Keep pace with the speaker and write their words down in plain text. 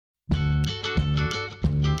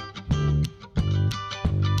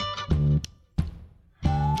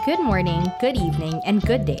Good morning, good evening, and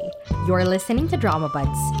good day. You're listening to Drama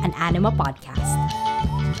Buds, an anima podcast.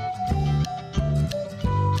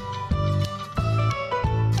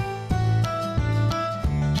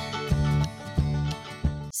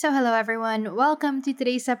 So hello everyone, welcome to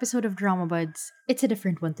today's episode of Drama Buds. It's a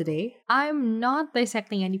different one today. I'm not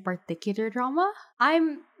dissecting any particular drama.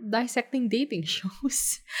 I'm dissecting dating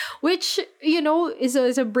shows, which,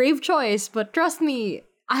 is a brave choice, but trust me,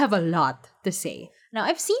 I have a lot to say. Now,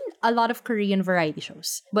 I've seen a lot of Korean variety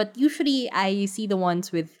shows, but usually I see the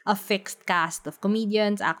ones with a fixed cast of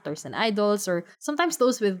comedians, actors, and idols, or sometimes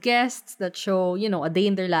those with guests that show, a day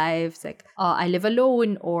in their lives, like I Live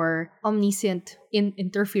Alone or Omniscient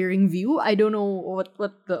Interfering View. I don't know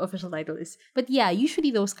what the official title is. But yeah,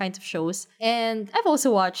 usually those kinds of shows. And I've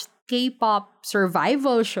also watched K-pop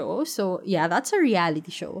survival shows, so yeah, that's a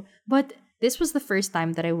reality show. But this was the first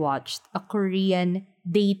time that I watched a Korean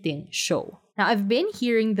dating show. Now, I've been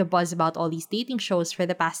hearing the buzz about all these dating shows for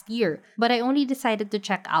the past year, but I only decided to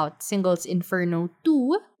check out Singles Inferno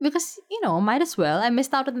 2 because, might as well. I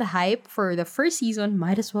missed out on the hype for the first season,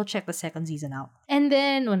 might as well check the second season out. And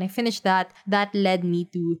then when I finished that led me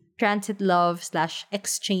to Transit Love /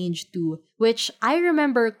 Exchange 2, which I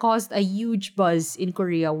remember caused a huge buzz in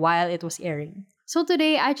Korea while it was airing. So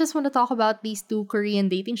today, I just want to talk about these two Korean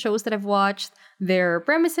dating shows that I've watched, their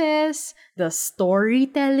premises, the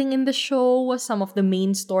storytelling in the show, some of the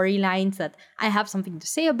main storylines that I have something to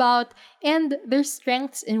say about, and their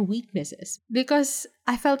strengths and weaknesses. Because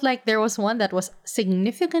I felt like there was one that was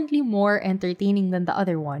significantly more entertaining than the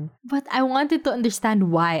other one, but I wanted to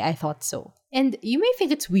understand why I thought so. And you may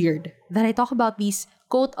think it's weird that I talk about these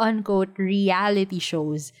quote-unquote reality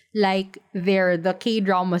shows like they're the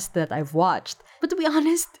K-dramas that I've watched. But to be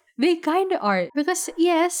honest, they kinda are. Because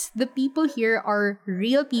yes, the people here are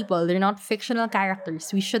real people. They're not fictional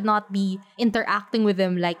characters. We should not be interacting with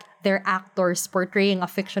them like they're actors portraying a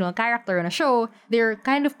fictional character on a show. They're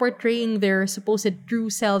kind of portraying their supposed true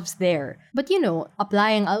selves there. But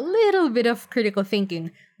applying a little bit of critical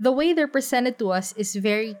thinking, the way they're presented to us is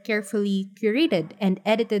very carefully curated and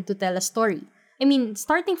edited to tell a story. I mean,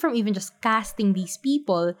 starting from even just casting these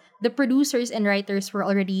people, the producers and writers were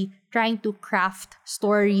already trying to craft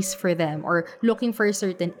stories for them or looking for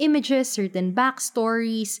certain images, certain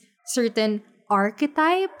backstories, certain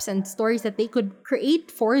archetypes and stories that they could create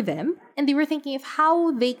for them. And they were thinking of how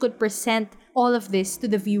they could present all of this to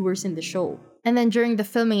the viewers in the show. And then during the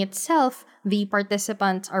filming itself, the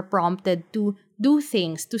participants are prompted to do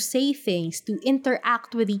things, to say things, to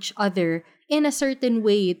interact with each other in a certain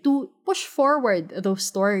way to push forward those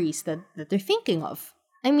stories that they're thinking of.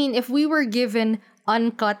 I mean, if we were given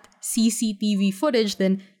uncut CCTV footage,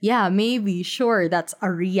 then yeah, maybe, sure, that's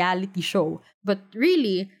a reality show. But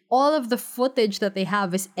really, all of the footage that they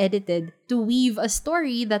have is edited to weave a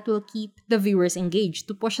story that will keep the viewers engaged,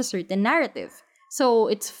 to push a certain narrative. So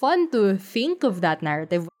it's fun to think of that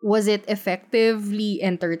narrative. Was it effectively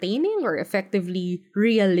entertaining or effectively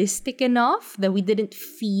realistic enough that we didn't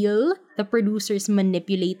feel the producers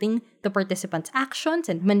manipulating the participants' actions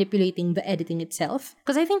and manipulating the editing itself?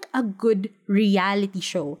 Because I think a good reality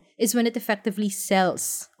show is when it effectively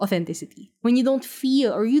sells authenticity. When you don't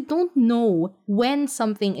feel or you don't know when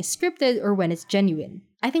something is scripted or when it's genuine.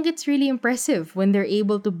 I think it's really impressive when they're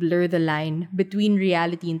able to blur the line between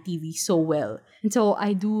reality and TV so well. And so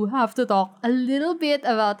I do have to talk a little bit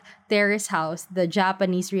about Terrace House, the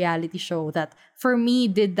Japanese reality show that for me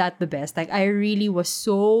did that the best. Like I really was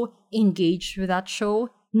so engaged with that show,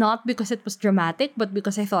 not because it was dramatic, but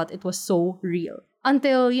because I thought it was so real.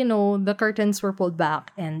 Until, the curtains were pulled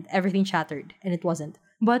back and everything shattered, and it wasn't.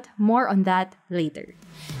 But more on that later.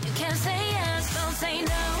 You can't say yes, don't say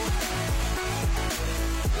no.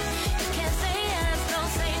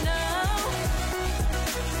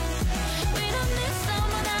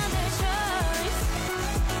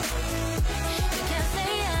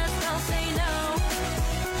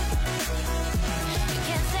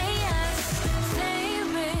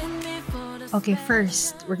 Okay,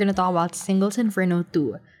 first, we're gonna talk about Singles Inferno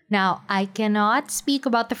 2. Now, I cannot speak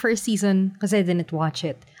about the first season because I didn't watch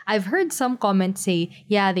it. I've heard some comments say,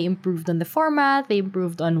 yeah, they improved on the format, they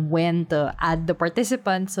improved on when to add the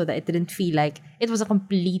participants so that it didn't feel like it was a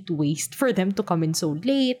complete waste for them to come in so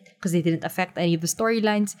late because they didn't affect any of the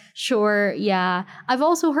storylines. Sure, yeah. I've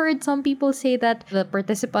also heard some people say that the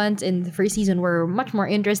participants in the first season were much more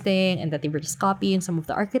interesting and that they were just copying some of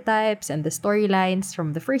the archetypes and the storylines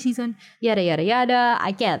from the first season. Yada, yada, yada.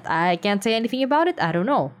 I can't say anything about it. I don't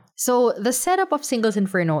know. So the setup of Singles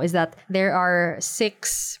Inferno is that there are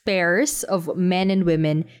 6 pairs of men and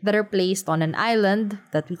women that are placed on an island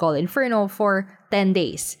that we call Inferno for 10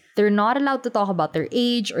 days. They're not allowed to talk about their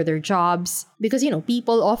age or their jobs because,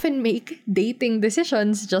 people often make dating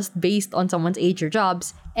decisions just based on someone's age or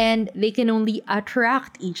jobs, and they can only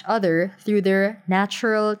attract each other through their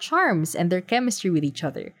natural charms and their chemistry with each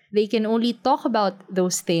other. They can only talk about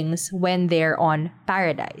those things when they're on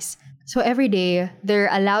Paradise. So every day, they're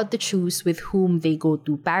allowed to choose with whom they go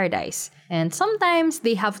to Paradise. And sometimes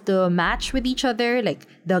they have to match with each other, like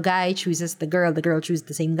the guy chooses the girl chooses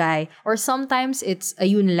the same guy. Or sometimes it's a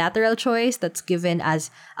unilateral choice that's given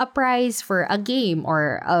as a prize for a game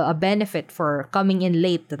or a benefit for coming in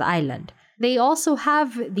late to the island. They also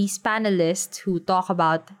have these panelists who talk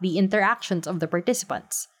about the interactions of the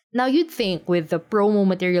participants. Now, you'd think with the promo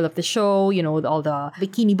material of the show, all the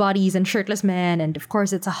bikini bodies and shirtless men, and of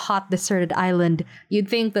course it's a hot, deserted island, you'd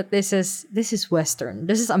think that this is Western.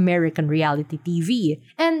 This is American reality TV.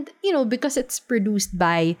 And, because it's produced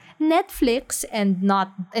by Netflix and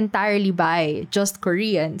not entirely by just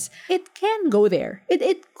Koreans, it can go there.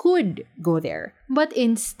 It could go there. But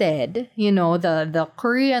instead, the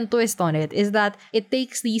Korean twist on it is that it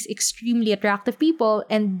takes these extremely attractive people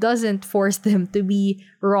and doesn't force them to be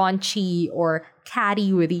raunchy or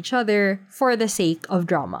catty with each other for the sake of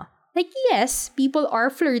drama. Like, yes, people are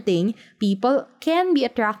flirting. People can be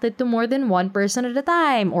attracted to more than one person at a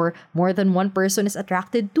time, or more than one person is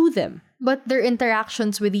attracted to them. But their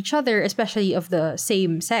interactions with each other, especially of the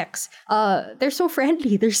same sex, they're so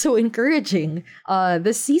friendly, they're so encouraging.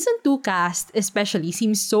 The season 2 cast especially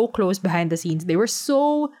seems so close behind the scenes. They were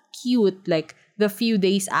so cute, like, the few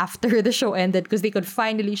days after the show ended because they could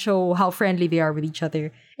finally show how friendly they are with each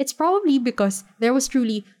other. It's probably because there was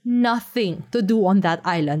truly nothing to do on that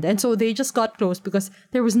island. And so they just got close because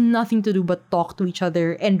there was nothing to do but talk to each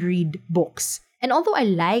other and read books. And although I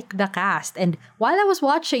like the cast, and while I was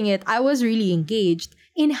watching it, I was really engaged,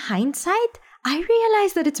 in hindsight, I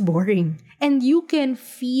realized that it's boring. And you can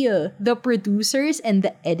feel the producers and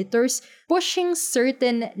the editors pushing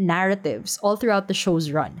certain narratives all throughout the show's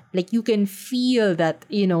run. Like, you can feel that,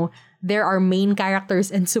 there are main characters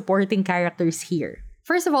and supporting characters here.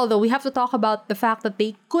 First of all, though, we have to talk about the fact that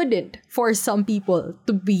they couldn't force some people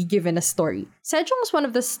to be given a story. Sejong was one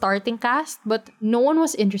of the starting cast, but no one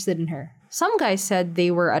was interested in her. Some guys said they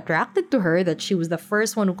were attracted to her, that she was the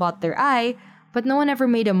first one who caught their eye, but no one ever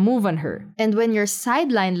made a move on her. And when you're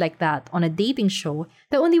sidelined like that on a dating show,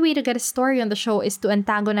 the only way to get a story on the show is to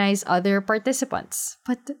antagonize other participants.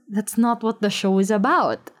 But that's not what the show is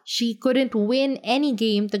about. She couldn't win any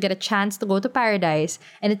game to get a chance to go to Paradise,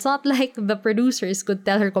 and it's not like the producers could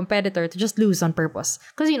tell her competitor to just lose on purpose.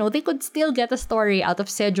 Because, they could still get a story out of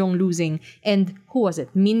Sejong losing and, who was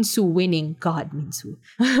it? Minsu winning. God, Minsu.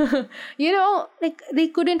 They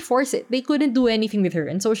couldn't force it. They couldn't do anything with her,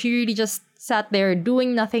 and so she really just sat there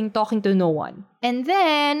doing nothing, talking to no one. And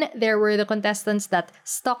then there were the contestants that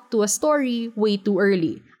stuck to a story way too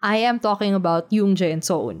early. I am talking about Yoongjae and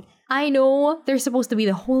Soon. I know they're supposed to be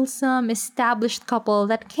the wholesome, established couple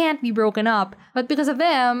that can't be broken up, but because of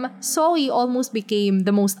them, Sohee almost became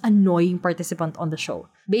the most annoying participant on the show.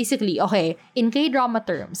 Basically, okay, in K-drama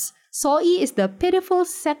terms, Sohee is the pitiful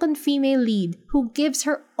second female lead who gives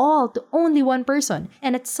her all to only one person,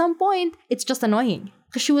 and at some point, it's just annoying.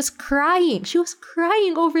 Because she was crying. She was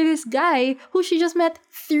crying over this guy who she just met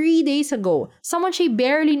 3 days ago. Someone she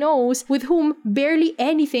barely knows, with whom barely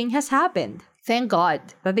anything has happened. Thank God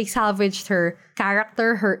that they salvaged her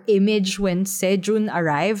character, her image when Sejun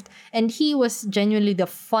arrived. And he was genuinely the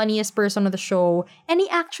funniest person on the show. And he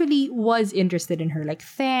actually was interested in her. Like,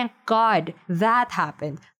 thank God that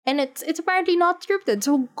happened. And it's apparently not scripted,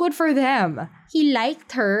 so good for them. He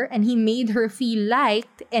liked her and he made her feel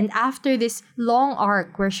liked. And after this long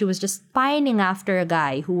arc where she was just pining after a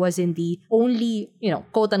guy who was in the only,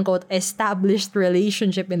 quote-unquote established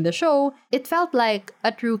relationship in the show, it felt like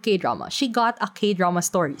a true K-drama. She got a K-drama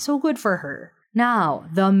story, so good for her. Now,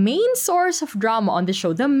 the main source of drama on the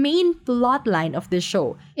show, the main plotline of this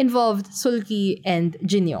show, involved Sulki and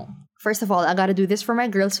Jinyoung. First of all, I gotta do this for my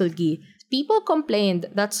girl Sulki. People complained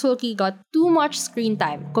that Sulki got too much screen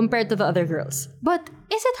time compared to the other girls. But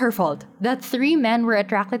is it her fault that 3 men were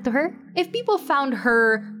attracted to her? If people found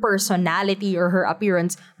her personality or her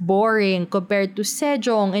appearance boring compared to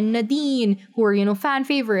Sejong and Nadine, who were, fan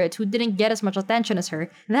favorites who didn't get as much attention as her,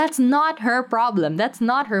 that's not her problem. That's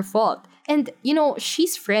not her fault. And,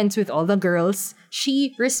 she's friends with all the girls.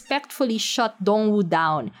 she respectfully shut Dongwoo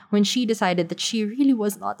down when she decided that she really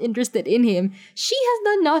was not interested in him. She has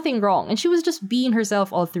done nothing wrong, and she was just being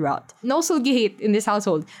herself all throughout. No Sulgi hate in this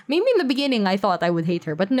household. Maybe in the beginning I thought I would hate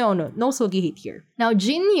her, but no Sulgi hate here. Now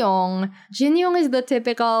Jin Young is the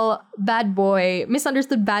typical bad boy,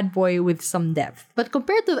 misunderstood bad boy with some depth. But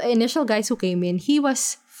compared to the initial guys who came in, he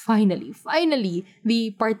was finally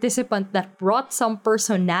the participant that brought some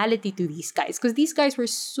personality to these guys, because these guys were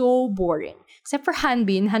so boring. Except for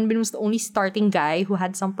Hanbin was the only starting guy who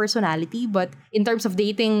had some personality, but in terms of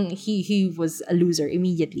dating, he was a loser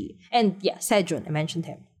immediately. And yeah, Sejun, I mentioned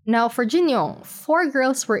him. Now for Jin Young, 4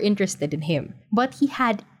 girls were interested in him, but he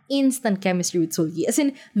had instant chemistry with Sulgi. As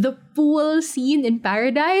in, the pool scene in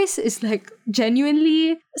Paradise is like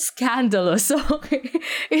genuinely scandalous. Okay,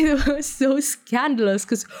 it was so scandalous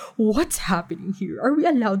because what's happening here? Are we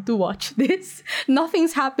allowed to watch this?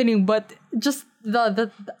 Nothing's happening, but just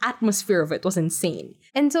the atmosphere of it was insane.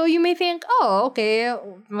 And so you may think, oh, okay,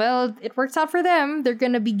 well, it works out for them. They're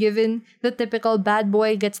gonna be given the typical bad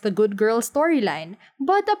boy gets the good girl storyline.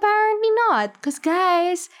 But apparently not, because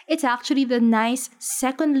guys, it's actually the nice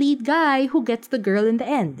second lead guy who gets the girl in the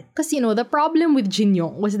end. Because, you know, the problem with Jin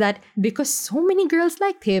Young was that because so many girls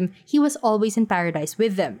liked him, he was always in paradise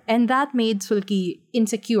with them. And that made Sulki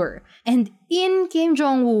insecure. And in came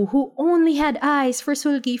Jongwoo, who only had eyes for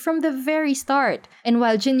Sulki from the very start. And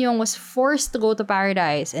while Jin Young was forced to go to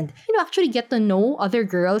paradise and, you know, actually get to know other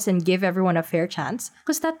girls and give everyone a fair chance,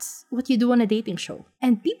 because that's what you do on a dating show.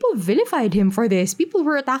 And people vilified him for this. People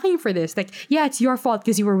were attacking him for this. Like, yeah, it's your fault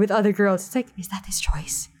because you were with other girls. It's like, is that his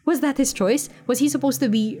choice? Was that his choice? Was he supposed to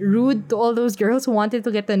be rude to all those girls who wanted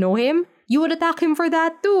to get to know him? You would attack him for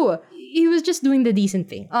that too. He was just doing the decent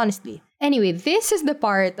thing, honestly. Anyway, this is the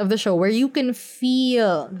part of the show where you can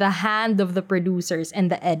feel the hand of the producers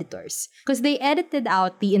and the editors. Because they edited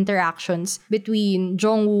out the interactions between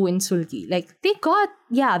Jongwoo and Sulki. Like, they got,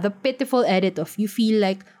 the pitiful edit of you feel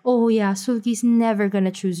like, oh yeah, Sulki's never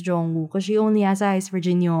gonna choose Jongwoo because she only has eyes for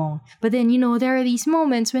Jin Young. But then, you know, there are these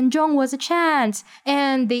moments when Jongwoo has a chance.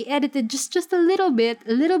 And they edited just a little bit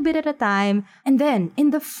at a time. And then,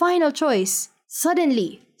 in the final choice,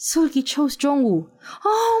 suddenly, Sulki chose Jongwoo.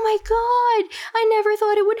 Oh my god! I never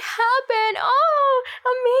thought it would happen! Oh,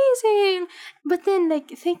 amazing! But then, like,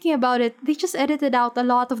 thinking about it, they just edited out a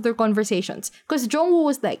lot of their conversations. Because Jongwoo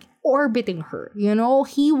was, like, orbiting her, you know?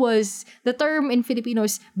 He was, the term in Filipino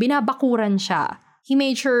is, binabakuran siya. He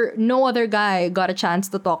made sure no other guy got a chance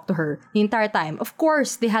to talk to her the entire time. Of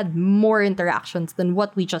course, they had more interactions than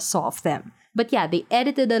what we just saw of them. But yeah, they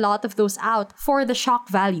edited a lot of those out for the shock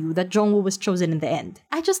value that Jongwoo was chosen in the end.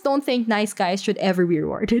 I just don't think nice guys should ever be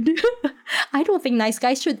rewarded. I don't think nice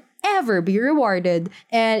guys should ever be rewarded.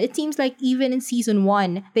 And it seems like even in season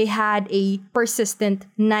 1, they had a persistent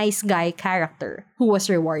nice guy character who was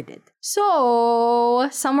rewarded. So,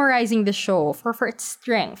 summarizing the show for its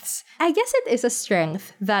strengths, I guess it is a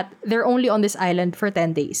strength that they're only on this island for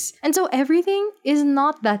 10 days. And so everything is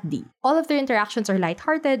not that deep. All of their interactions are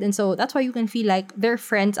lighthearted, and so that's why you can feel like they're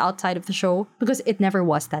friends outside of the show because it never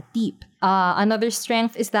was that deep. Another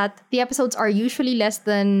strength is that the episodes are usually less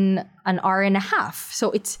than an hour and a half.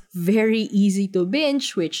 So it's very easy to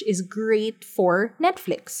binge, which is great for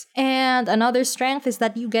Netflix. And another strength is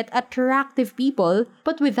that you get attractive people,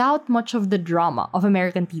 but without much of the drama of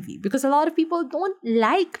American TV. Because a lot of people don't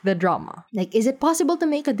like the drama. Like, is it possible to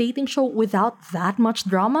make a dating show without that much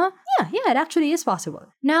drama? Yeah, it actually is possible.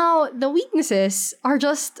 Now, the weaknesses are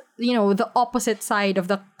just, you know, the opposite side of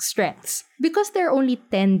the strengths. Because there are only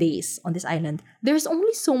 10 days on this island, there's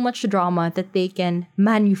only so much drama that they can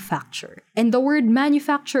manufacture. And the word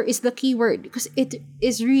manufacture is the key word because it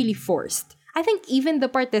is really forced. I think even the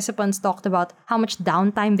participants talked about how much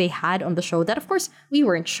downtime they had on the show that, of course, we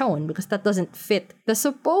weren't shown because that doesn't fit the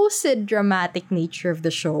supposed dramatic nature of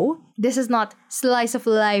the show. This is not slice of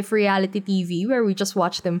life reality TV where we just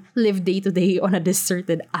watch them live day to day on a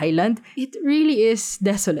deserted island. It really is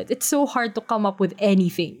desolate. It's so hard to come up with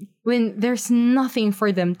anything when there's nothing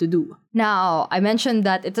for them to do. Now, I mentioned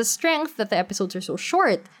that it's a strength that the episodes are so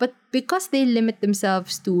short, but because they limit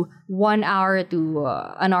themselves to 1 hour to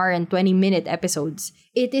an hour and 20-minute episodes,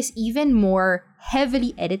 it is even more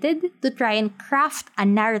heavily edited to try and craft a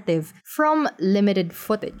narrative from limited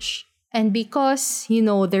footage. And because, you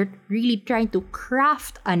know, they're really trying to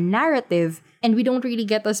craft a narrative, and we don't really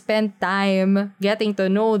get to spend time getting to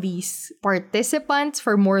know these participants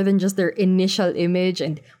for more than just their initial image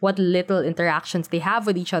and what little interactions they have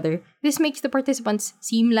with each other, this makes the participants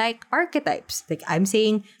seem like archetypes. Like I'm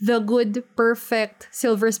saying the good, perfect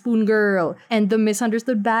silver spoon girl, and the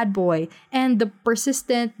misunderstood bad boy, and the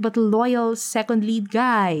persistent but loyal second lead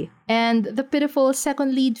guy, and the pitiful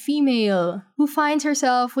second lead female who finds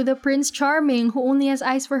herself with a Prince Charming who only has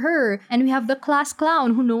eyes for her, and we have the class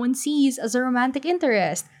clown who no one sees as a romantic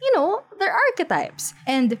interest. You know, they're archetypes.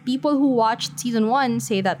 And people who watched season 1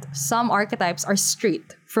 say that some archetypes are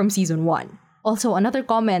straight from season 1. Also, another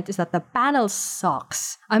comment is that the panel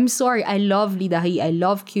sucks. I'm sorry, I love Lee Da-hee, I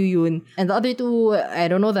love Kyu-yoon, and the other two, I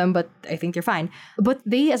don't know them, but I think they're fine. But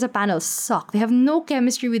they as a panel suck. They have no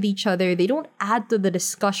chemistry with each other. They don't add to the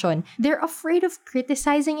discussion. They're afraid of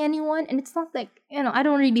criticizing anyone, and it's not like, I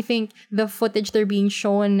don't really think the footage they're being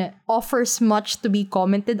shown offers much to be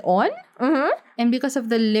commented on. And because of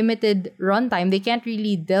the limited runtime, they can't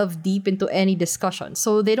really delve deep into any discussion.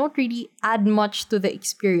 So they don't really add much to the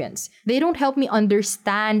experience. They don't help me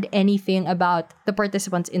understand anything about the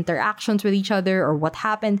participants' interactions with each other or what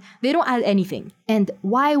happened. They don't add anything. And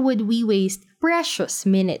why would we waste precious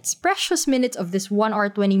minutes of this 1 hour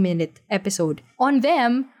 20-minute episode on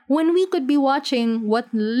them when we could be watching what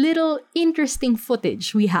little interesting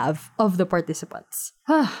footage we have of the participants?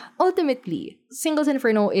 Ultimately, Singles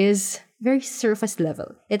Inferno is very surface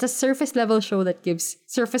level. It's a surface level show that gives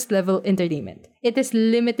surface level entertainment. It is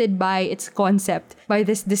limited by its concept, by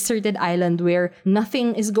this deserted island where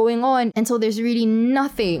nothing is going on. And so there's really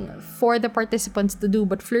nothing for the participants to do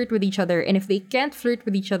but flirt with each other. And if they can't flirt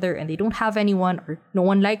with each other and they don't have anyone or no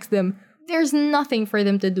one likes them, there's nothing for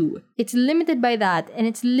them to do. It's limited by that, and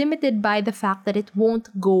it's limited by the fact that it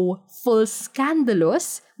won't go full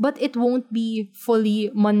scandalous, but it won't be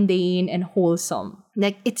fully mundane and wholesome.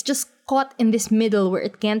 Like, it's just caught in this middle where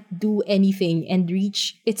it can't do anything and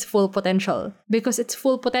reach its full potential. Because its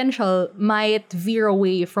full potential might veer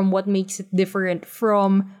away from what makes it different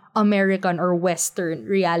from American or Western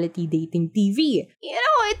reality dating TV.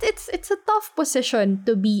 It's a tough position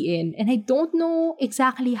to be in, and I don't know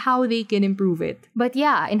exactly how they can improve it. But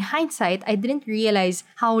yeah, in hindsight, I didn't realize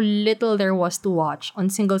how little there was to watch on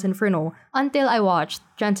Singles Inferno until I watched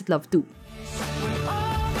Transit Love 2.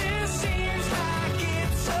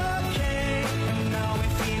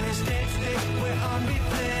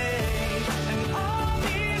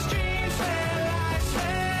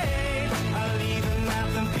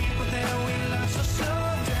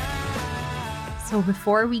 So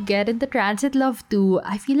before we get into Transit Love 2,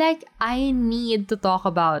 I feel like I need to talk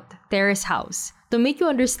about Terrace House to make you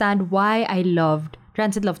understand why I loved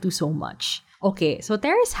Transit Love 2 so much. Okay, so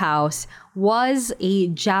Terrace House was a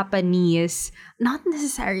Japanese, not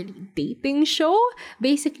necessarily dating show.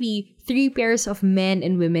 Basically, 3 pairs of men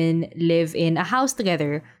and women live in a house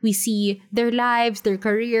together. We see their lives, their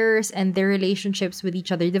careers, and their relationships with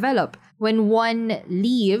each other develop. When one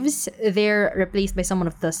leaves, they're replaced by someone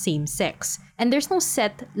of the same sex. And there's no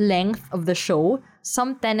set length of the show.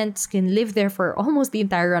 Some tenants can live there for almost the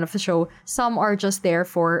entire run of the show. Some are just there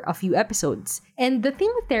for a few episodes. And the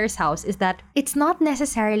thing with Terrace House is that it's not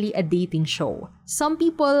necessarily a dating show. Some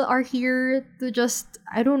people are here to just,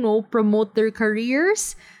 promote their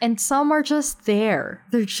careers. And some are just there.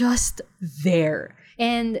 They're just there.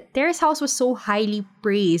 And Terrace House was so highly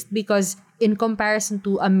praised because in comparison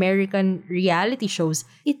to American reality shows,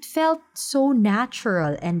 it felt so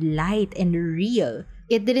natural and light and real.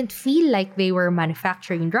 It didn't feel like they were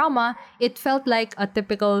manufacturing drama. It felt like a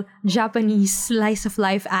typical Japanese slice of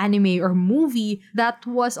life anime or movie that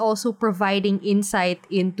was also providing insight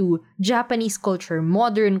into Japanese culture,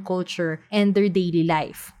 modern culture, and their daily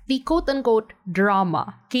life. The quote-unquote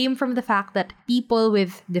drama came from the fact that people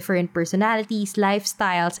with different personalities,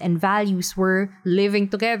 lifestyles, and values were living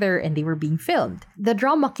together and they were being filmed. The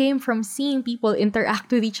drama came from seeing people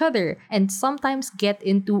interact with each other and sometimes get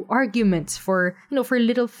into arguments for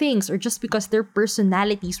little things or just because their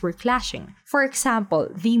personalities were clashing. For example,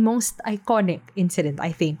 the most iconic incident,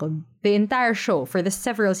 I think, on the entire show for the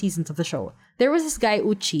several seasons of the show, there was this guy,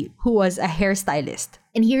 Uchi, who was a hairstylist.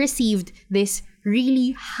 And he received this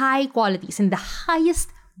really high qualities and the highest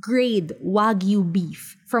grade Wagyu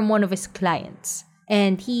beef from one of his clients.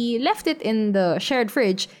 And he left it in the shared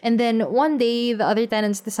fridge. And then one day, the other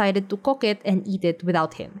tenants decided to cook it and eat it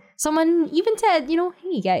without him. Someone even said,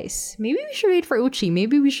 hey guys, maybe we should wait for Uchi.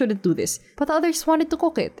 Maybe we shouldn't do this. But others wanted to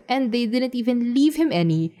cook it and they didn't even leave him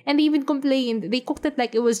any. And they even complained. They cooked it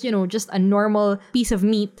like it was, just a normal piece of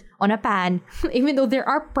meat on a pan, even though there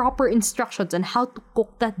are proper instructions on how to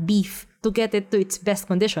cook that beef to get it to its best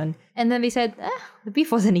condition. And then they said, the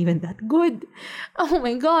beef wasn't even that good. Oh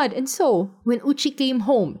my god. And so, when Uchi came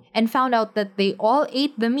home and found out that they all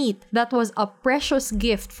ate the meat that was a precious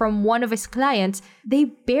gift from one of his clients, they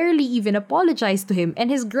barely even apologized to him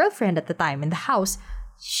and his girlfriend at the time in the house.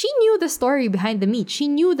 She knew the story behind the meat. She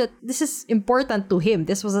knew that this is important to him.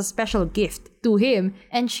 This was a special gift to him.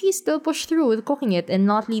 And she still pushed through with cooking it and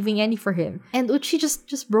not leaving any for him. And Uchi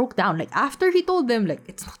just broke down. Like, after he told them, like,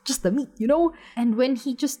 it's not just the meat, And when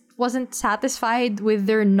he just wasn't satisfied with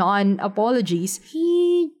their non-apologies,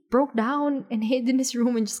 he broke down and hid in his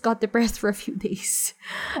room and just got depressed for a few days.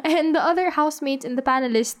 And the other housemates and the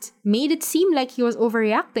panelists made it seem like he was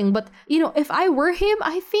overreacting. But, if I were him,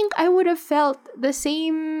 I think I would have felt the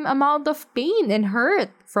same amount of pain and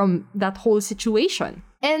hurt from that whole situation.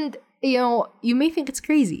 And, you may think it's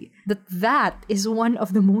crazy that is one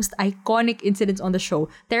of the most iconic incidents on the show.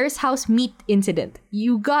 Terrace House meat incident.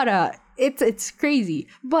 It's crazy.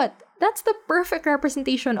 But that's the perfect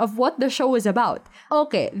representation of what the show is about.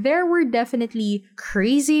 Okay, there were definitely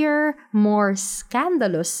crazier, more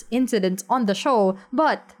scandalous incidents on the show,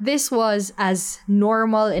 but this was as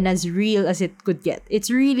normal and as real as it could get. It's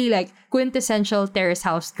really like quintessential Terrace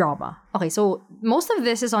House drama. Okay, so most of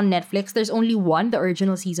this is on Netflix. There's only one, the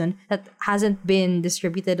original season, that hasn't been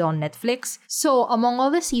distributed on Netflix. So among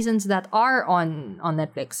all the seasons that are on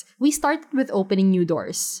Netflix, we started with Opening New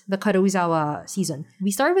Doors, the Karuizawa season.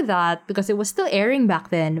 We started with that because it was still airing back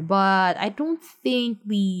then, but I don't think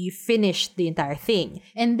we finished the entire thing.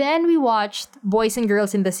 And then we watched Boys and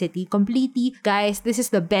Girls in the City completely. Guys, this is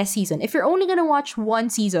the best season. If you're only gonna watch one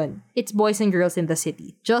season, it's Boys and Girls in the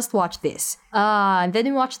City. Just watch this. And then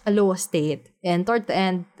we watched Aloha State. And toward the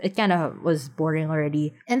end, it kind of was boring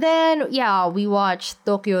already. And then, we watched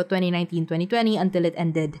Tokyo 2019-2020 until it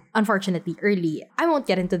ended, unfortunately, early. I won't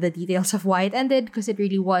get into the details of why it ended because it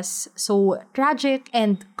really was so tragic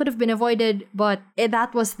and could have been avoided, but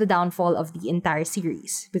that was the downfall of the entire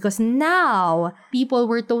series. Because now, people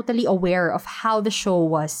were totally aware of how the show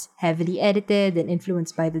was heavily edited and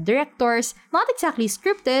influenced by the directors. Not exactly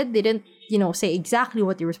scripted, they didn't say exactly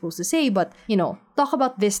what you were supposed to say, but, talk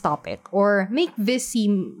about this topic or make this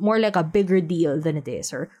seem more like a bigger deal than it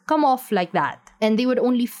is or come off like that. And they would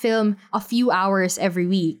only film a few hours every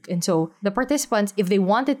week. And so the participants, if they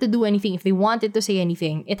wanted to do anything, if they wanted to say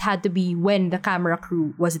anything, it had to be when the camera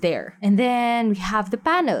crew was there. And then we have the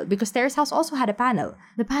panel because Terrace House also had a panel.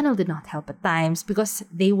 The panel did not help at times because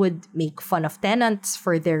they would make fun of tenants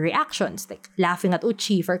for their reactions, like laughing at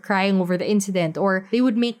Uchi for crying over the incident, or they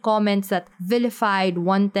would make comments that vilified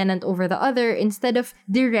one tenant over the other instead of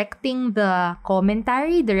directing the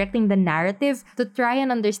commentary, directing the narrative to try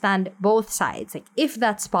and understand both sides, like if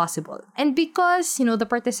that's possible. And because, the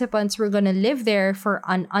participants were gonna live there for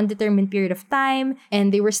an undetermined period of time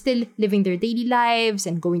and they were still living their daily lives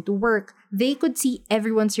and going to work, they could see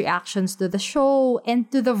everyone's reactions to the show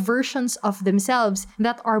and to the versions of themselves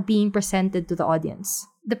that are being presented to the audience.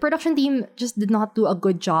 The production team just did not do a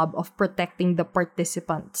good job of protecting the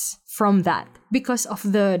participants from that because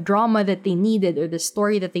of the drama that they needed or the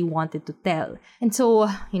story that they wanted to tell. And so,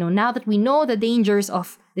 now that we know the dangers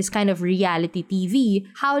of this kind of reality TV,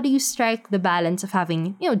 how do you strike the balance of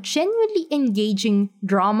having, genuinely engaging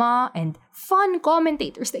drama and fun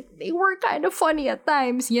commentators? Like, they were kind of funny at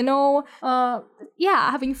times,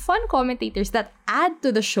 having fun commentators that add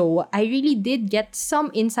to the show. I really did get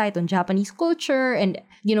some insight on Japanese culture and,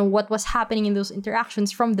 what was happening in those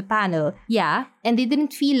interactions from the panel. Yeah, and they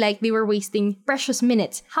didn't feel like they were wasting precious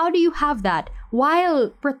minutes. How do you have that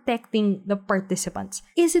while protecting the participants?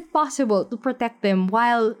 Is it possible to protect them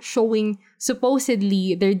while showing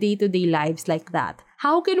supposedly their day-to-day lives like that?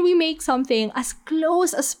 How can we make something as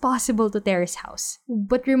close as possible to Terrace House,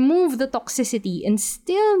 but remove the toxicity and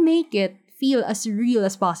still make it feel as real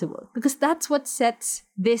as possible? Because that's what sets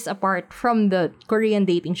this apart from the Korean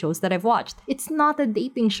dating shows that I've watched. It's not a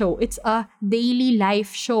dating show, it's a daily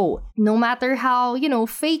life show. No matter how,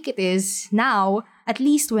 fake it is now, at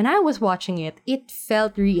least when I was watching it, it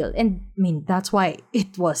felt real. And that's why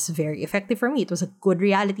it was very effective for me. It was a good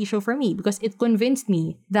reality show for me because it convinced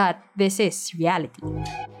me that this is reality.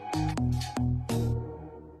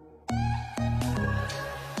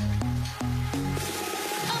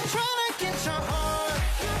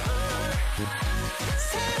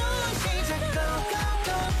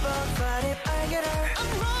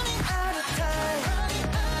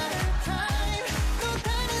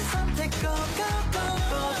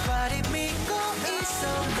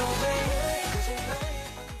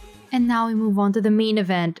 now we move on to the main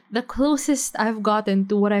event, the closest I've gotten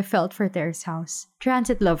to what I felt for Terrace House.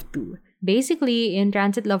 Transit Love 2. Basically, in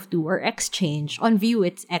Transit Love 2, or Exchange, on View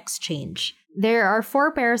it's Exchange. There are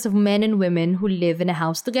 4 pairs of men and women who live in a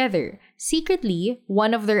house together. Secretly,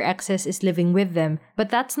 one of their exes is living with them, but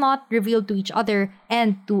that's not revealed to each other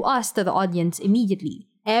and to us, to the audience, immediately.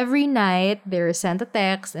 Every night, they're sent a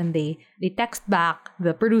text and they text back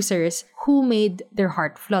the producers who made their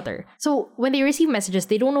heart flutter. So when they receive messages,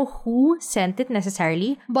 they don't know who sent it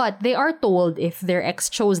necessarily, but they are told if their ex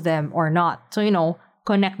chose them or not. So,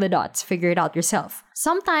 connect the dots, figure it out yourself.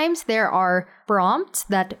 Sometimes there are prompts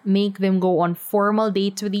that make them go on formal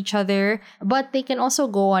dates with each other, but they can also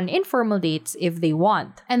go on informal dates if they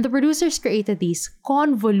want. And the producers created these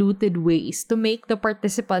convoluted ways to make the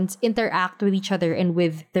participants interact with each other and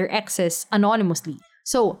with their exes anonymously.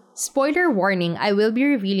 So, spoiler warning, I will be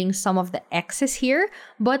revealing some of the exes here,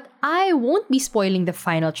 but I won't be spoiling the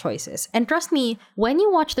final choices. And trust me, when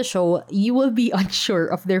you watch the show, you will be unsure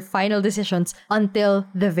of their final decisions until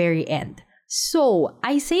the very end. So,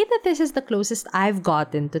 I say that this is the closest I've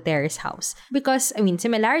gotten to Terrace House because,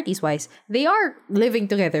 similarities-wise, they are living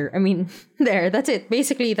together. That's it.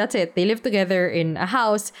 Basically, that's it. They live together in a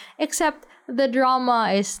house, except the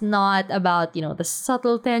drama is not about, the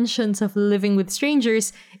subtle tensions of living with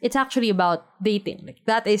strangers. It's actually about dating.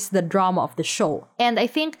 That is the drama of the show. And I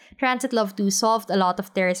think Transit Love 2 solved a lot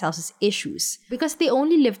of Terrace House's issues because they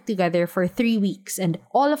only lived together for 3 weeks, and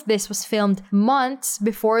all of this was filmed months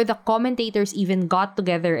before the commentators even got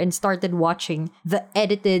together and started watching the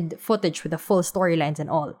edited footage with the full storylines and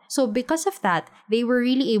all. So because of that, they were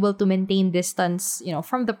really able to maintain distance,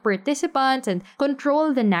 from the participants and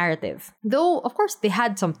control the narrative. Though, of course, they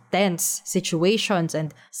had some tense situations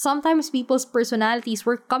and sometimes people's personalities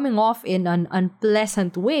were coming off in an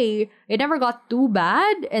unpleasant way. It never got too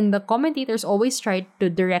bad, and the commentators always tried to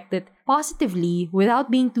direct it positively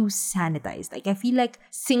without being too sanitized. I feel like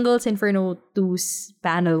Singles Inferno 2's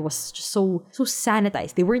panel was just so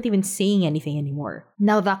sanitized. They weren't even saying anything anymore.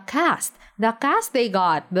 Now the cast they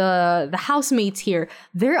got, the housemates here,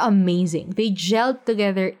 they're amazing. They gelled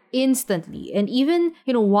together instantly, and even,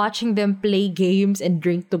 watching them play games and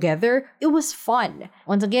drink together, it was fun.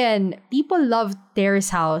 Once again, people loved Terrace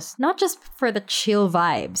House, not just for the chill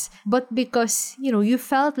vibes, but because, you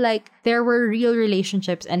felt like there were real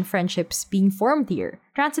relationships and friendships being formed here.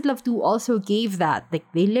 Transit Love 2 also gave that.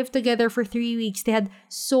 They lived together for 3 weeks. They had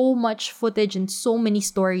so much footage and so many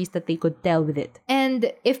stories that they could tell with it.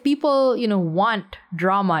 And if people, want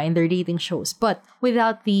drama in their dating shows, but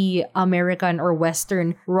without the American or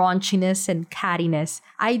Western raunchiness and cattiness,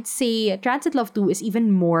 I'd say Transit Love 2 is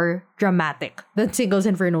even more dramatic than Singles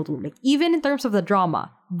Inferno 2. Even in terms of the drama,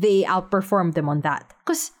 they outperformed them on that.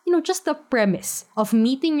 Because, just the premise of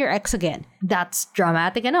meeting your ex again, that's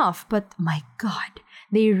dramatic enough. But my God,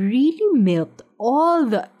 they really milked all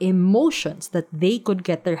the emotions that they could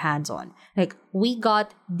get their hands on. We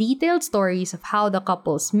got detailed stories of how the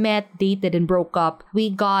couples met, dated, and broke up. We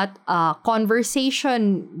got a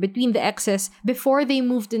conversation between the exes before they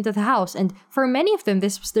moved into the house. And for many of them,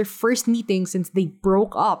 this was their first meeting since they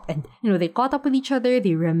broke up. And, they caught up with each other.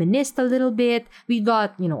 They reminisced a little bit. We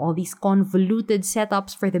got, all these convoluted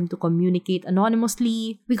setups for them to communicate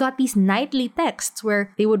anonymously. We got these nightly texts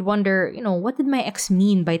where they would wonder, what did my ex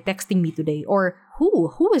mean by texting me today? Or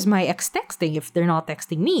who is my ex texting if they're not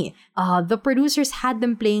texting me? The producers had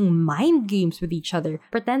them playing mind games with each other,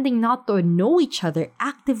 pretending not to know each other,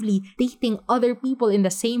 actively dating other people in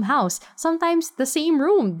the same house, sometimes the same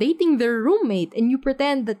room, dating their roommate, and you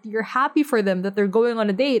pretend that you're happy for them, that they're going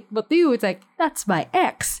on a date, but to you, it's like, that's my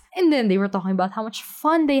ex. And then they were talking about how much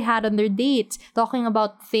fun they had on their dates, talking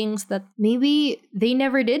about things that maybe they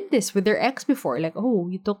never did this with their ex before. Like, oh,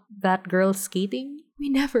 you took that girl skating? We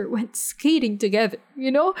never went skating together,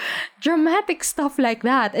 dramatic stuff like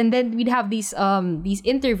that. And then we'd have these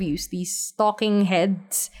interviews, these talking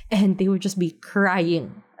heads, and they would just be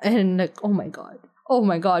crying and like, oh my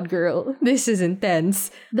god, girl, this is intense.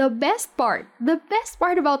 The best part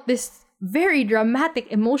about this very dramatic,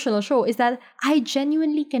 emotional show is that I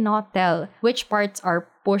genuinely cannot tell which parts are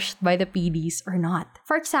pushed by the PDs or not.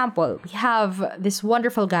 For example, we have this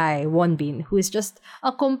wonderful guy, Wonbin, who is just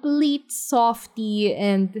a complete softie,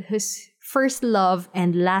 and his first love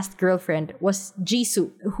and last girlfriend was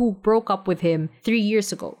Jisoo, who broke up with him 3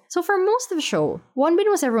 years ago. So for most of the show,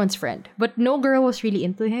 Wonbin was everyone's friend, but no girl was really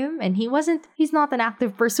into him, and he's not an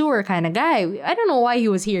active pursuer kind of guy. I don't know why he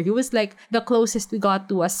was here. He was like the closest we got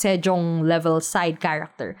to a Sejong level side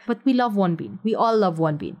character. But we love Wonbin. We all love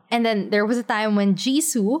Wonbin. And then there was a time when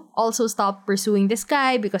Jisoo also stopped pursuing this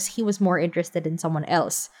guy because he was more interested in someone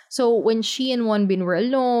else. So when she and Wonbin were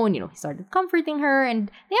alone, he started comforting her,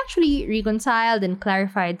 and they actually reconciled and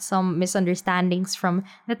clarified some misunderstandings from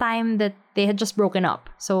the time that they had just broken up.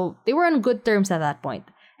 So they were on good terms at that point.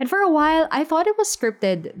 And for a while, I thought it was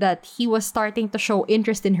scripted that he was starting to show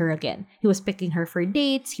interest in her again. He was picking her for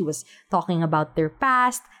dates, he was talking about their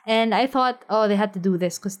past, and I thought, oh, they had to do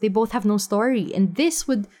this because they both have no story. And this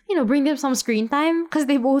would, bring them some screen time because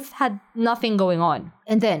they both had nothing going on.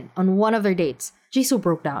 And then, on one of their dates, Jisoo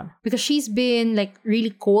broke down because she's been really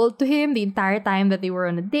cold to him the entire time that they were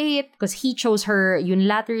on a date because he chose her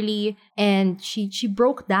unilaterally, and she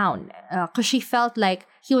broke down because she felt like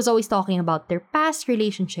he was always talking about their past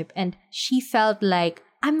relationship, and she felt like,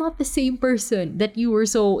 I'm not the same person that you were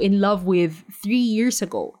so in love with 3 years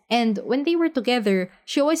ago. And when they were together,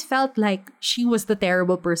 she always felt like she was the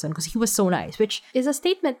terrible person because he was so nice, which is a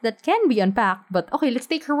statement that can be unpacked. But okay, let's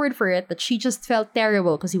take her word for it that she just felt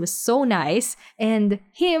terrible because he was so nice. And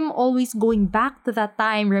him always going back to that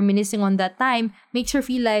time, reminiscing on that time, makes her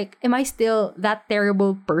feel like, am I still that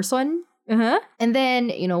terrible person? And then,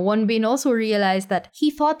 Wonbin also realized that he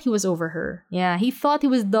thought he was over her. Yeah, he thought he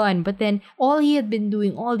was done. But then all he had been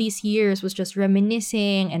doing all these years was just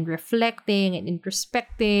reminiscing and reflecting and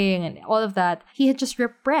introspecting and all of that. He had just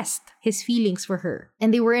repressed his feelings for her.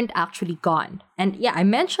 And they weren't actually gone. And yeah, I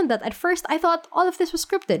mentioned that at first I thought all of this was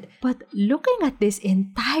scripted. But looking at this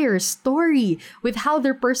entire story with how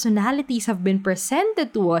their personalities have been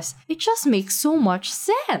presented to us, it just makes so much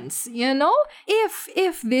sense,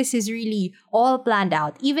 If this is really all planned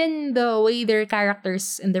out, even the way their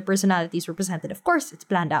characters and their personalities were presented, of course it's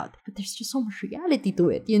planned out. But there's just so much reality to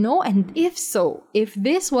it, And if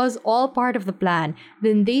this was all part of the plan,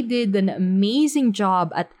 then they did an amazing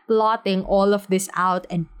job at plotting all of this out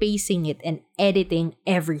and pacing it and editing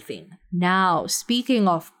everything. Now, speaking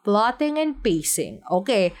of plotting and pacing,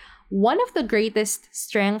 okay, one of the greatest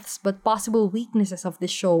strengths but possible weaknesses of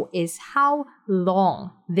this show is how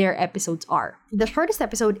long their episodes are. The shortest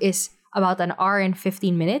episode is about an hour and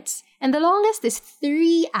 15 minutes, and the longest is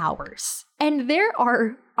 3 hours. And there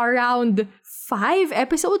are around 5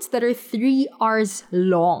 episodes that are 3 hours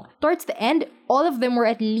long. Towards the end, all of them were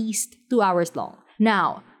at least 2 hours long.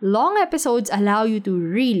 Now, long episodes allow you to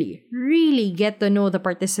really, really get to know the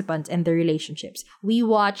participants and their relationships. We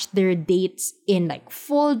watched their dates in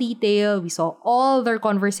full detail. We saw all their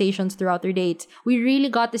conversations throughout their dates. We really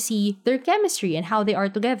got to see their chemistry and how they are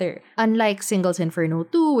together. Unlike Singles Inferno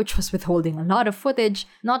 2, which was withholding a lot of footage,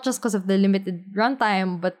 not just because of the limited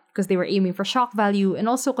runtime, but because they were aiming for shock value, and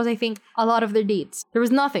also because I think a lot of their dates, there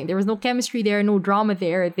was nothing. There was no chemistry there, no drama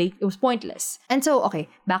there. It was pointless. And so, okay,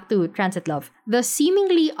 back to Transit Love. The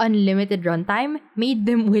seemingly unlimited runtime made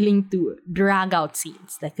them willing to drag out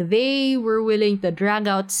scenes. They were willing to drag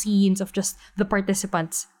out scenes of just the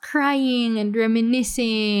participants crying and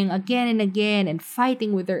reminiscing again and again and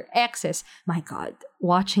fighting with their exes. My God,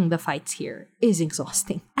 watching the fights here is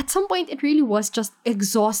exhausting. At some point, it really was just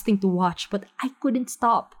exhausting to watch, but I couldn't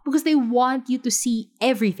stop because they want you to see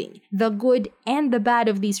everything, the good and the bad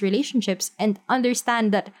of these relationships, and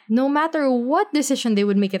understand that no matter what decision they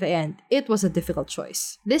would make at the end, it was a difficult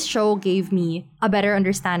choice. This show gave me a better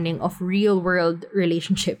understanding of real-world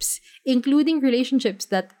relationships, including relationships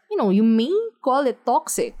that, you may call it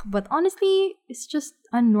toxic, but honestly, it's just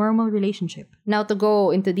a normal relationship. Now, to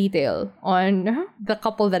go into detail on the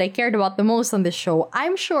couple that I cared about the most on this show,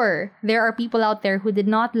 I'm sure there are people out there who did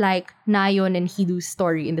not like Nayeon and Hidu's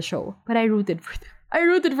story in the show, but I rooted for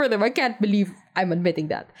them. I can't believe I'm admitting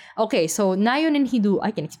that. Okay, so Nayeon and Hidu,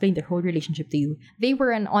 I can explain their whole relationship to you. They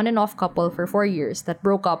were an on and off couple for 4 years that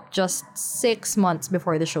broke up just 6 months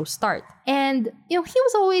before the show started. And, he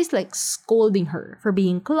was always scolding her for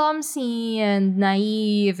being clumsy and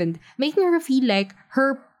naive and making her feel like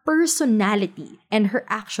her personality and her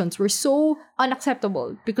actions were so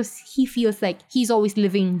unacceptable because he feels like he's always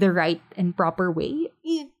living the right and proper way.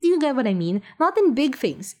 Do you get what I mean? Not in big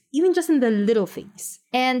things, even just in the little things.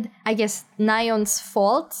 And I guess Nayeon's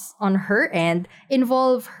faults on her end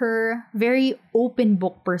involve her very open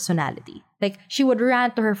book personality. She would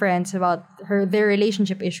rant to her friends about their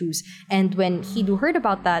relationship issues, and when Hidu heard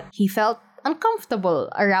about that, he felt uncomfortable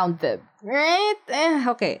around them Right?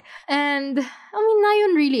 Okay. And I mean,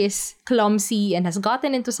 Nayeon really is clumsy and has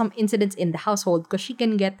gotten into some incidents in the household because she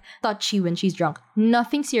can get touchy when she's drunk.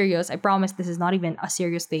 Nothing serious. I promise this is not even a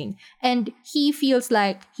serious thing. And he feels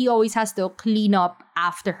like he always has to clean up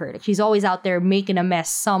after her. Like she's always out there making a mess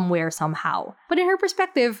somewhere, somehow. But in her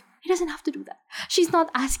perspective, he doesn't have to do that. She's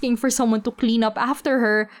not asking for someone to clean up after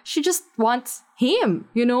her. She just wants him,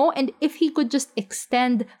 you know? And if he could just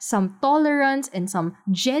extend some tolerance and some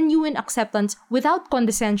genuine acceptance without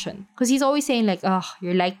condescension. Because he's always saying like, oh,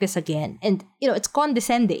 you're like this again. And, you know, it's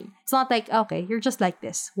condescending. It's not like, okay, you're just like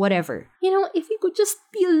this, whatever. You know, if he could just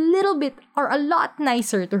be a little bit or a lot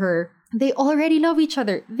nicer to her, they already love each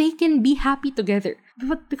other. They can be happy together.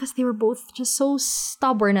 But because they were both just so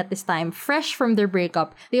stubborn at this time, fresh from their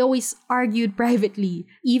breakup, they always argued privately,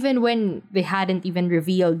 even when they hadn't even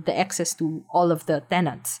revealed the exes to all of the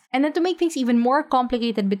tenants. And then to make things even more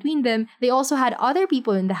complicated between them, they also had other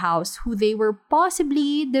people in the house who they were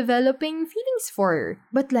possibly developing feelings for.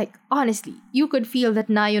 But like, honestly, you could feel that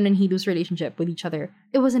Nayeon and Hido's relationship with each other,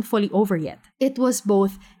 it wasn't fully over yet. It was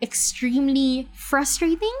both extremely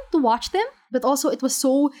frustrating to watch them, but also it was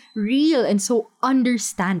so real and so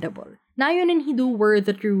understandable. Nayeon and Hido were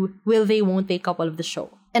the true will they won't they couple of the show.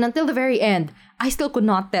 And until the very end, I still could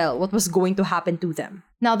not tell what was going to happen to them.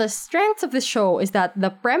 Now, the strength of this show is that the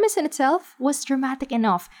premise in itself was dramatic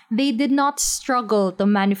enough. They did not struggle to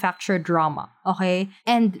manufacture drama, okay?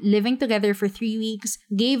 And living together for 3 weeks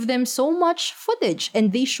gave them so much footage,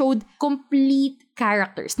 and they showed complete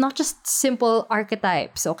characters, not just simple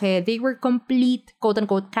archetypes, okay? They were complete,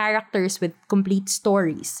 quote-unquote, characters with complete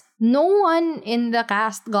stories. No one in the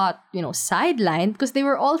cast got, sidelined because they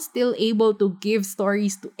were all still able to give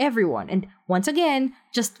stories to everyone. And once again,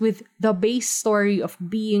 just with the base story of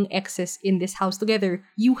being exes in this house together,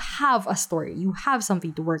 you have a story. You have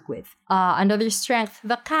something to work with. Another strength,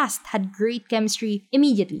 the cast had great chemistry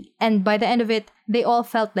immediately. And by the end of it, they all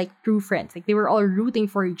felt like true friends. Like they were all rooting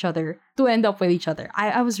for each other to end up with each other.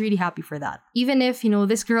 I was really happy for that. Even if,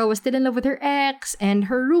 this girl was still in love with her ex and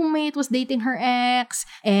her roommate was dating her ex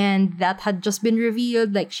and that had just been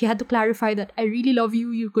revealed, like she had to clarify that I really love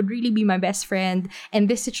you. You could really be my best friend. And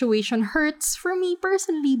this situation hurts for me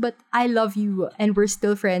personally, but I love you and we're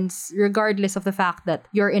still friends regardless of the fact that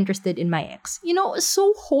you're interested in my ex.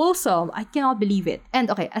 So wholesome. I cannot believe it. And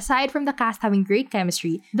okay, aside from the cast having great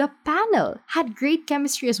chemistry, the panel had great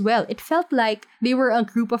chemistry as well. It felt like they were a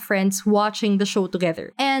group of friends watching the show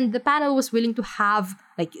together. And the panel was willing to have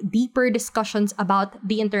deeper discussions about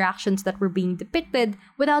the interactions that were being depicted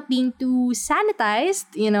without being too sanitized,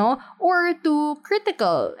 or too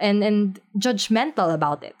critical and judgmental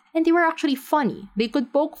about it. And they were actually funny. They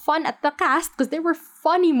could poke fun at the cast because there were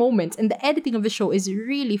funny moments and the editing of the show is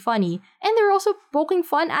really funny. And they were also poking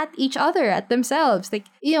fun at each other, at themselves.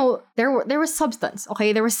 There was substance,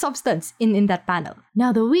 okay? There was substance in that panel.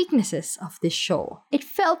 Now, the weaknesses of this show. It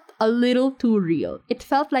felt a little too real. It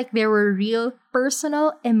felt like there were real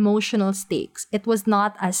personal emotional stakes. It was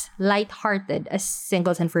not as lighthearted as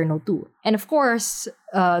Singles Inferno 2. And of course,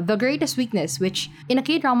 the greatest weakness, which in a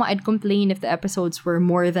K-drama I'd complain if the episodes were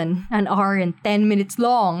more than an hour and 10 minutes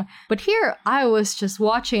long. But here, I was just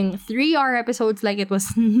watching 3-hour episodes like it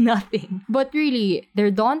was nothing. But really,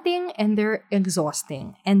 they're daunting and they're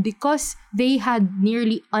exhausting. And because they had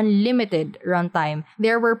nearly unlimited runtime,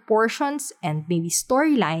 there were portions and maybe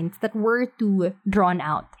storylines that were too drawn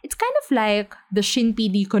out. It's kind of like the Shin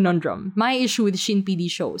PD conundrum. My issue with Shin PD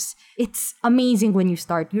shows. It's amazing when you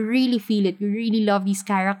start. You really feel it. You really love these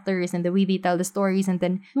characters and the way they tell the stories, and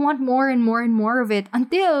then you want more and more and more of it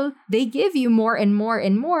until they give you more and more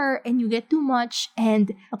and more and you get too much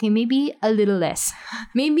and okay, maybe a little less.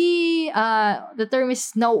 Maybe the term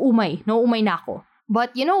is nauumay na ako.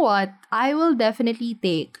 But you know what? I will definitely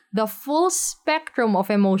take the full spectrum of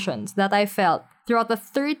emotions that I felt throughout the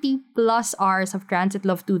 30 plus hours of Transit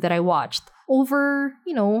Love 2 that I watched over,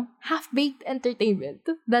 half-baked entertainment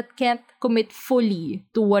that can't commit fully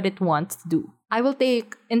to what it wants to do. I will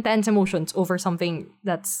take intense emotions over something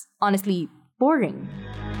that's honestly boring.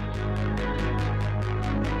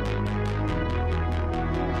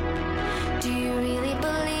 Do you really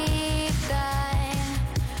believe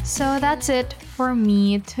that? So that's it for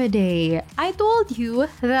me today. I told you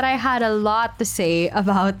that I had a lot to say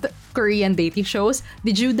about Korean dating shows.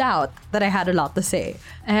 Did you doubt that I had a lot to say?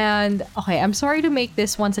 And okay, I'm sorry to make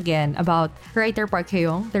this once again about writer Park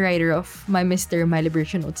Hye-young, the writer of My Mr., My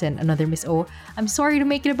Liberation Notes, and Another Miss O. I'm sorry to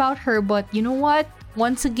make it about her, but you know what?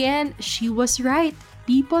 Once again, she was right.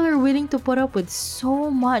 People are willing to put up with so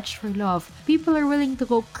much for love. People are willing to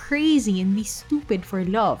go crazy and be stupid for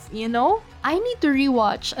love, I need to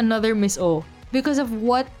rewatch Another Miss O because of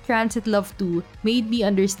what Transit Love 2 made me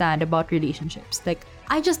understand about relationships. Like,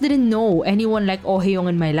 I just didn't know anyone like Oh Hae-young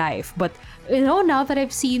in my life. But, now that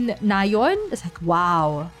I've seen Nayeon, it's like,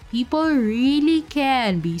 wow, people really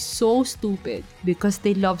can be so stupid because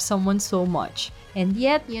they love someone so much. And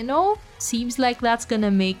yet, seems like that's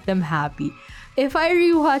gonna make them happy. If I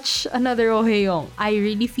rewatch another Oh Hae-young, I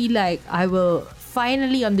really feel like I will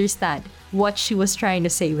finally understand what she was trying to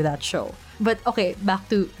say with that show. But okay, back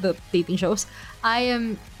to the dating shows. I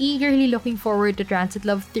am eagerly looking forward to Transit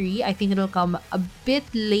Love 3. I think it'll come a bit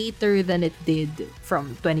later than it did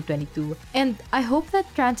from 2022. And I hope that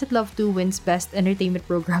Transit Love 2 wins Best Entertainment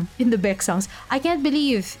Program in the Baeksang. I can't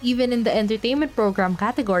believe, even in the Entertainment Program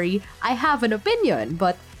category, I have an opinion.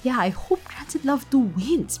 But yeah, I hope Transit Love 2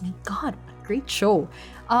 wins. My god, what a great show.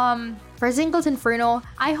 For Singles Inferno,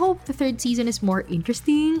 I hope the third season is more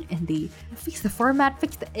interesting and they fix the format,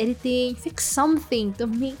 fix the editing, fix something to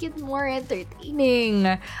make it more entertaining.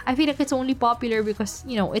 I feel like it's only popular because,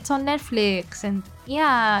 it's on Netflix and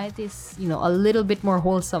yeah, it is, a little bit more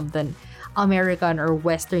wholesome than American or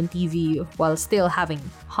Western TV while still having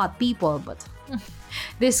hot people, but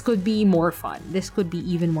this could be more fun. This could be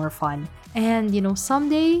even more fun. And,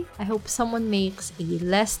 someday, I hope someone makes a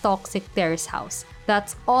less toxic Terrace House.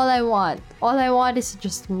 That's all I want. All I want is to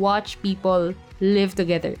just watch people live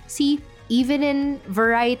together. See, even in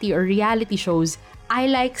variety or reality shows, I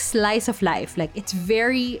like slice of life. Like, it's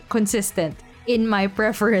very consistent in my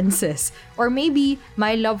preferences. Or maybe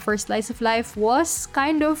my love for slice of life was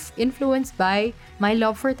kind of influenced by my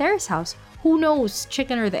love for Terrace House. Who knows,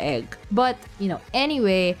 chicken or the egg? But,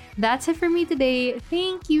 anyway, that's it for me today.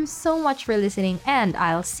 Thank you so much for listening, and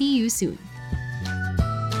I'll see you soon.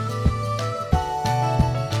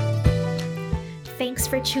 Thanks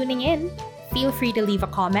for tuning in. Feel free to leave a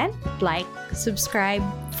comment, like, subscribe,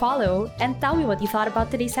 follow, and tell me what you thought about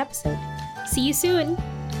today's episode. See you soon!